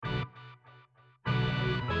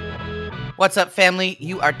What's up, family?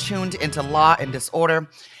 You are tuned into Law and Disorder,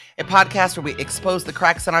 a podcast where we expose the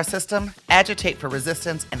cracks in our system, agitate for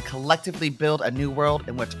resistance, and collectively build a new world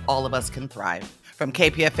in which all of us can thrive. From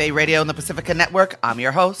KPFA Radio and the Pacifica Network, I'm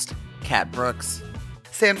your host, Kat Brooks.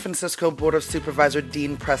 San Francisco Board of Supervisor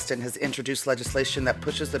Dean Preston has introduced legislation that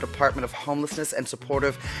pushes the Department of Homelessness and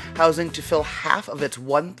Supportive Housing to fill half of its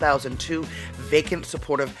 1,002 vacant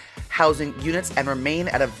supportive housing units and remain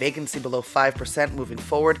at a vacancy below 5% moving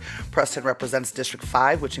forward. Preston represents District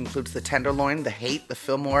 5, which includes the Tenderloin, the Haight, the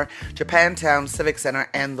Fillmore, Japantown, Civic Center,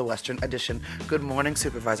 and the Western Addition. Good morning,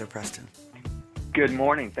 Supervisor Preston. Good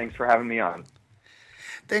morning. Thanks for having me on.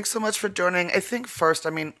 Thanks so much for joining. I think first,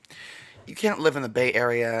 you can't live in the Bay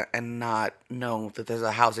Area and not know that there's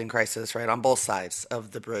a housing crisis, right, on both sides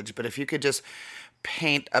of the bridge. But if you could just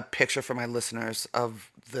paint a picture for my listeners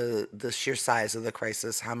of the sheer size of the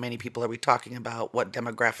crisis, how many people are we talking about, what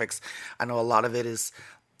demographics? I know a lot of it is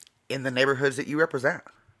in the neighborhoods that you represent.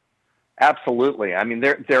 Absolutely. I mean,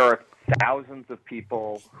 there are thousands of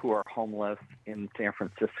people who are homeless in San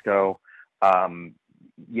Francisco.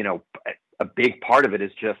 A big part of it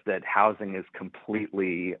is just that housing is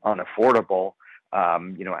completely unaffordable,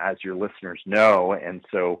 as your listeners know. And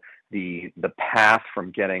so the path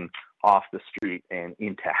from getting off the street and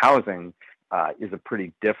into housing is a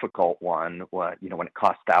pretty difficult one, when it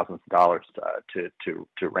costs thousands of dollars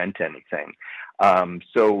to rent anything.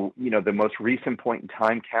 So the most recent point in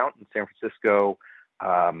time count in San Francisco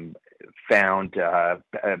found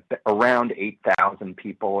around 8,000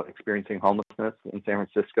 people experiencing homelessness in San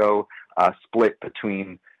Francisco, split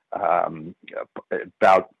between about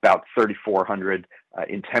 3,400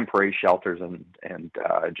 in temporary shelters and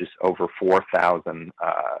just over 4,000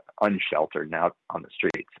 unsheltered and out on the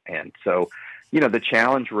streets. And so, the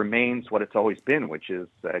challenge remains what it's always been, which is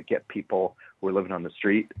get people who are living on the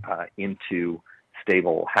street into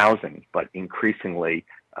stable housing. But increasingly,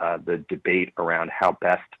 the debate around how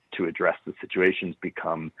best to address the situations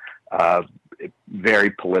become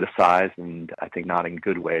very politicized, and I think not in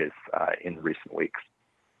good ways in recent weeks.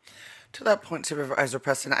 To that point, Supervisor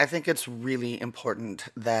Preston, I think it's really important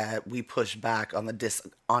that we push back on the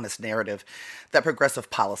dishonest narrative that progressive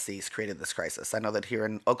policies created this crisis. I know that here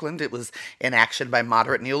in Oakland, it was inaction by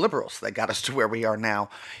moderate neoliberals that got us to where we are now.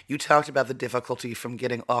 You talked about the difficulty from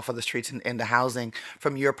getting off of the streets and into housing.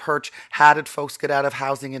 From your perch, how did folks get out of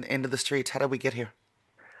housing and into the streets? How did we get here?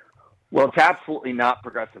 Well, it's absolutely not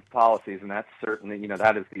progressive policies, and that's certainly,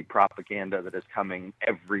 that is the propaganda that is coming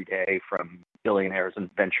every day from billionaires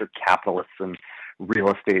and venture capitalists and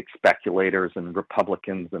real estate speculators and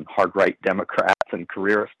Republicans and hard-right Democrats and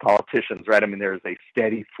careerist politicians, right? I mean, there's a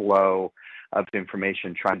steady flow of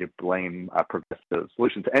information trying to blame progressive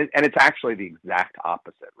solutions. And it's actually the exact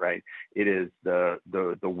opposite, right? It is the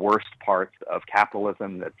worst parts of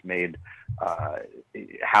capitalism that's made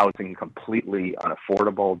housing completely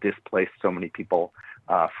unaffordable, displaced so many people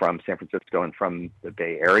from San Francisco and from the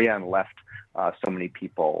Bay Area, and left so many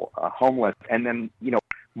people homeless. And then,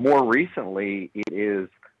 more recently, it is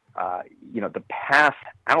the path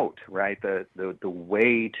out, right? The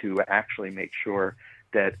way to actually make sure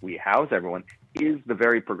that we house everyone is the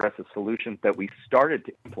very progressive solutions that we started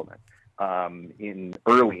to implement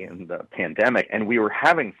early in the pandemic, and we were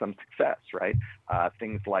having some success, right?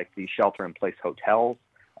 Things like the shelter-in-place hotels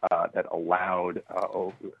that allowed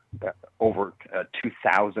over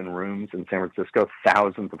 2,000 rooms in San Francisco.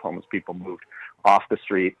 Thousands of homeless people moved off the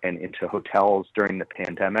street and into hotels during the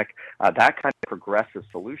pandemic. That kind of progressive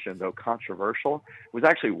solution, though controversial, was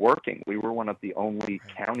actually working. We were one of the only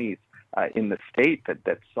counties in the state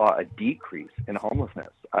that saw a decrease in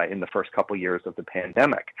homelessness in the first couple of years of the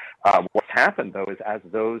pandemic. What's happened, though, is as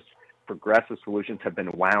those progressive solutions have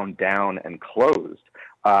been wound down and closed,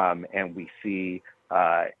 and we see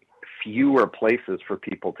fewer places for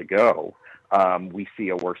people to go, we see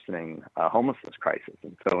a worsening homelessness crisis.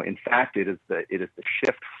 And so, in fact, it is the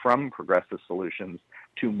shift from progressive solutions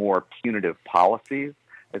to more punitive policies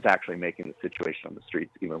is actually making the situation on the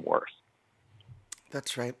streets even worse.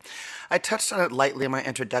 That's right. I touched on it lightly in my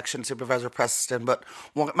introduction, Supervisor Preston, but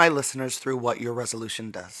walk my listeners through what your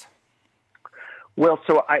resolution does. Well,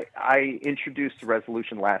 so I introduced the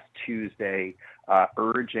resolution last Tuesday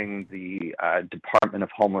urging the Department of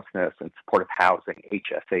Homelessness and Supportive Housing,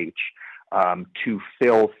 HSH, to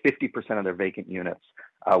fill 50% of their vacant units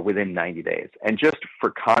within 90 days. And just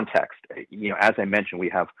for context, as I mentioned, we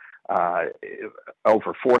have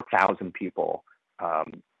over 4,000 people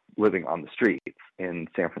living on the streets in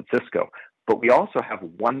San Francisco, but we also have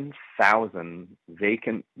 1,000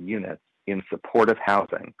 vacant units in supportive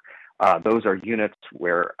housing Those are units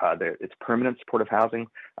where it's permanent supportive housing,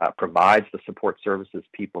 provides the support services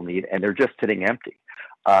people need, and they're just sitting empty.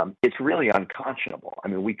 It's really unconscionable. I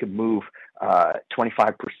mean, we could move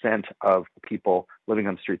 25% of people living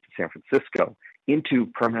on the streets of San Francisco into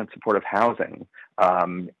permanent supportive housing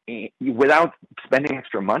without spending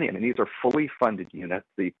extra money. I mean, these are fully funded units.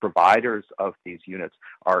 The providers of these units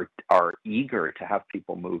are eager to have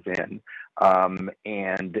people move in.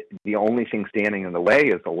 And the only thing standing in the way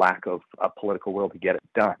is the lack of political will to get it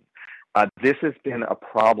done. This has been a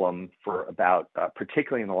problem for about,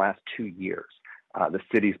 particularly in the last 2 years. The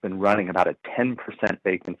city's been running about a 10%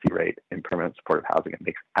 vacancy rate in permanent supportive housing. It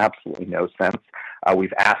makes absolutely no sense.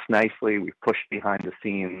 We've asked nicely, we've pushed behind the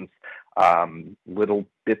scenes, little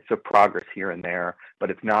bits of progress here and there,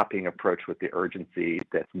 but it's not being approached with the urgency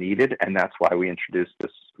that's needed, and that's why we introduced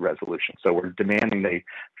this resolution. So we're demanding they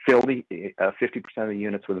fill the 50% of the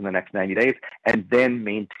units within the next 90 days, and then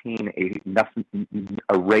maintain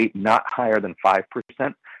a rate not higher than 5%,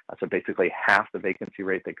 so basically half the vacancy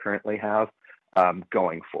rate they currently have,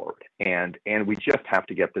 going forward. And we just have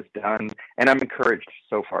to get this done. And I'm encouraged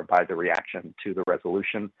so far by the reaction to the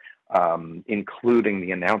resolution, including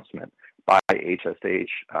the announcement by HSH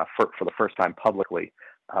for the first time publicly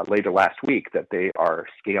later last week that they are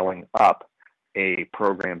scaling up a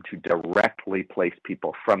program to directly place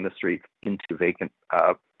people from the streets into vacant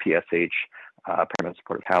PSH, permanent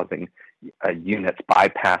supportive housing units,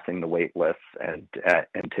 bypassing the wait lists and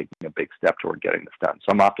taking a big step toward getting this done.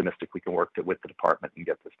 So I'm optimistic we can work with the department and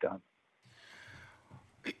get this done.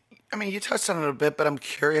 I mean, you touched on it a bit, but I'm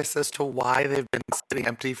curious as to why they've been sitting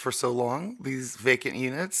empty for so long, these vacant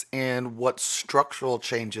units, and what structural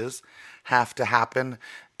changes have to happen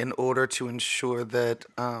in order to ensure that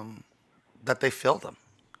that they fill them.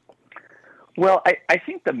 Well, I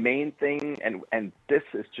think the main thing, and this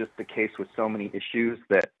is just the case with so many issues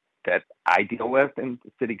that I deal with in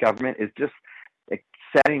city government, is just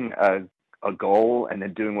setting a goal and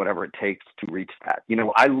then doing whatever it takes to reach that. You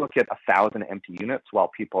know, I look at 1,000 empty units while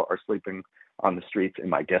people are sleeping on the streets in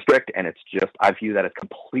my district, and I view that as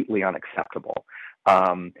completely unacceptable.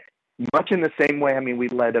 Much in the same way, I mean, we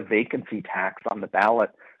led a vacancy tax on the ballot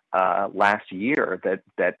last year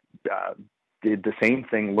that did the same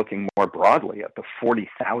thing, looking more broadly at the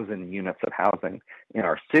 40,000 units of housing in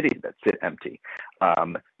our city that sit empty,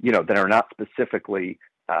 that are not specifically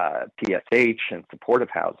PSH and supportive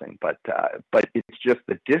housing, but it's just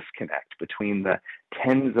the disconnect between the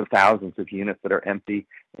tens of thousands of units that are empty,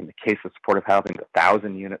 in the case of supportive housing, the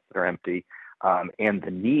 1,000 units that are empty, and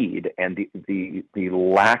the need and the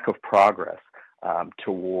lack of progress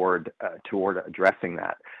toward addressing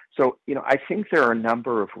that. So, I think there are a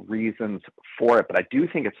number of reasons for it, but I do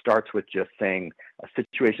think it starts with just saying a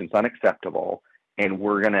situation is unacceptable, and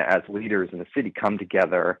we're going to, as leaders in the city, come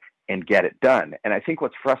together and get it done. And I think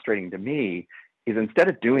what's frustrating to me is instead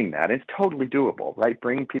of doing that, it's totally doable, right?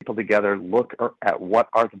 Bring people together, look at what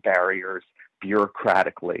are the barriers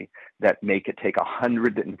bureaucratically that make it take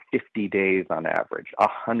 150 days on average,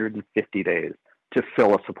 150 days to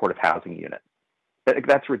fill a supportive housing unit.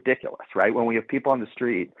 That's ridiculous, right? When we have people on the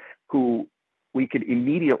street who we could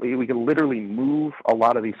literally move a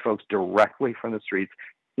lot of these folks directly from the streets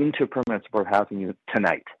into permanent supportive housing units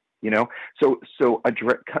tonight. So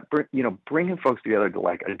bringing folks together to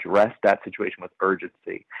address that situation with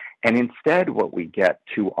urgency. And instead, what we get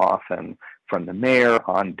too often from the mayor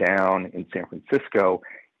on down in San Francisco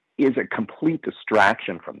is a complete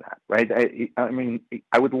distraction from that, right? I mean,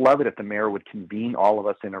 I would love it if the mayor would convene all of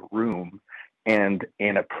us in a room and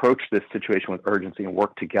approach this situation with urgency and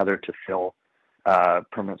work together to fill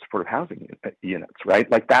permanent supportive housing units, right?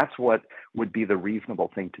 That's what would be the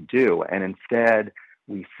reasonable thing to do. And instead,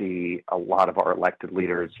 we see a lot of our elected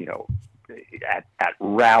leaders, at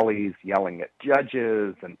rallies yelling at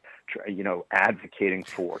judges and, advocating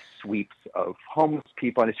for sweeps of homeless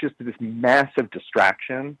people. And it's just this massive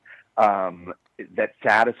distraction that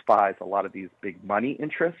satisfies a lot of these big money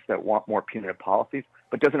interests that want more punitive policies,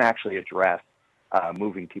 but doesn't actually address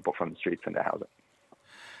moving people from the streets into housing.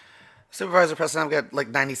 Supervisor Preston, I've got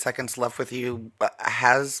 90 seconds left with you.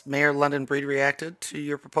 Has Mayor London Breed reacted to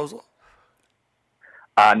your proposal?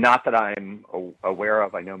 Not that I'm aware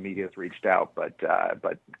of. I know media has reached out, but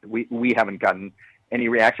we haven't gotten any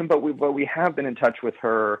reaction. But we have been in touch with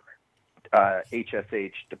her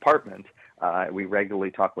HSH department. We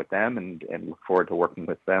regularly talk with them and look forward to working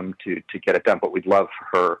with them to get it done. But we'd love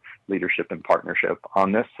her leadership and partnership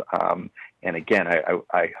on this. And again,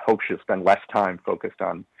 I hope she'll spend less time focused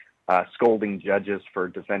on scolding judges for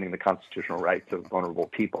defending the constitutional rights of vulnerable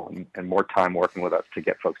people and more time working with us to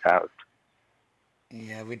get folks housed.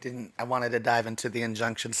 Yeah, we didn't. I wanted to dive into the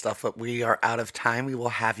injunction stuff, but we are out of time. We will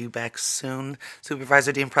have you back soon.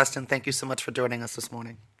 Supervisor Dean Preston, thank you so much for joining us this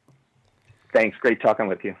morning. Thanks. Great talking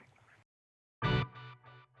with you.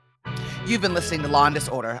 You've been listening to Law and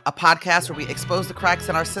Disorder, a podcast where we expose the cracks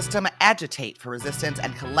in our system, agitate for resistance,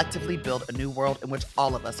 and collectively build a new world in which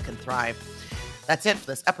all of us can thrive. That's it for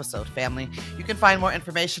this episode, family. You can find more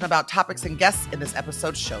information about topics and guests in this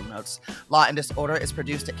episode's show notes. Law and Disorder is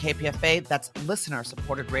produced at KPFA, that's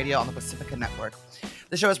listener-supported radio on the Pacifica Network.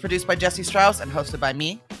 The show is produced by Jesse Strauss and hosted by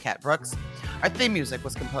me, Kat Brooks. Our theme music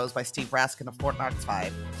was composed by Steve Raskin of Fort Knox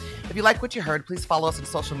 5. If you like what you heard, please follow us on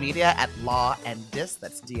social media at Law and Dis,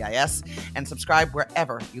 that's D-I-S, and subscribe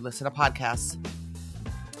wherever you listen to podcasts.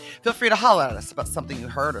 Feel free to holler at us about something you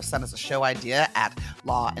heard or send us a show idea at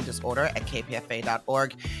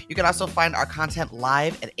lawanddisorder@kpfa.org. You can also find our content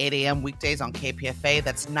live at 8 a.m. weekdays on KPFA.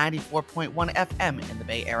 That's 94.1 FM in the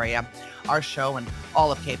Bay Area. Our show and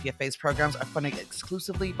all of KPFA's programs are funded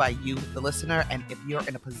exclusively by you, the listener. And if you're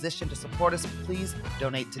in a position to support us, please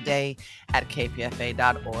donate today at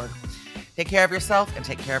kpfa.org. Take care of yourself and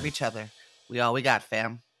take care of each other. We all we got,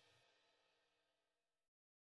 fam.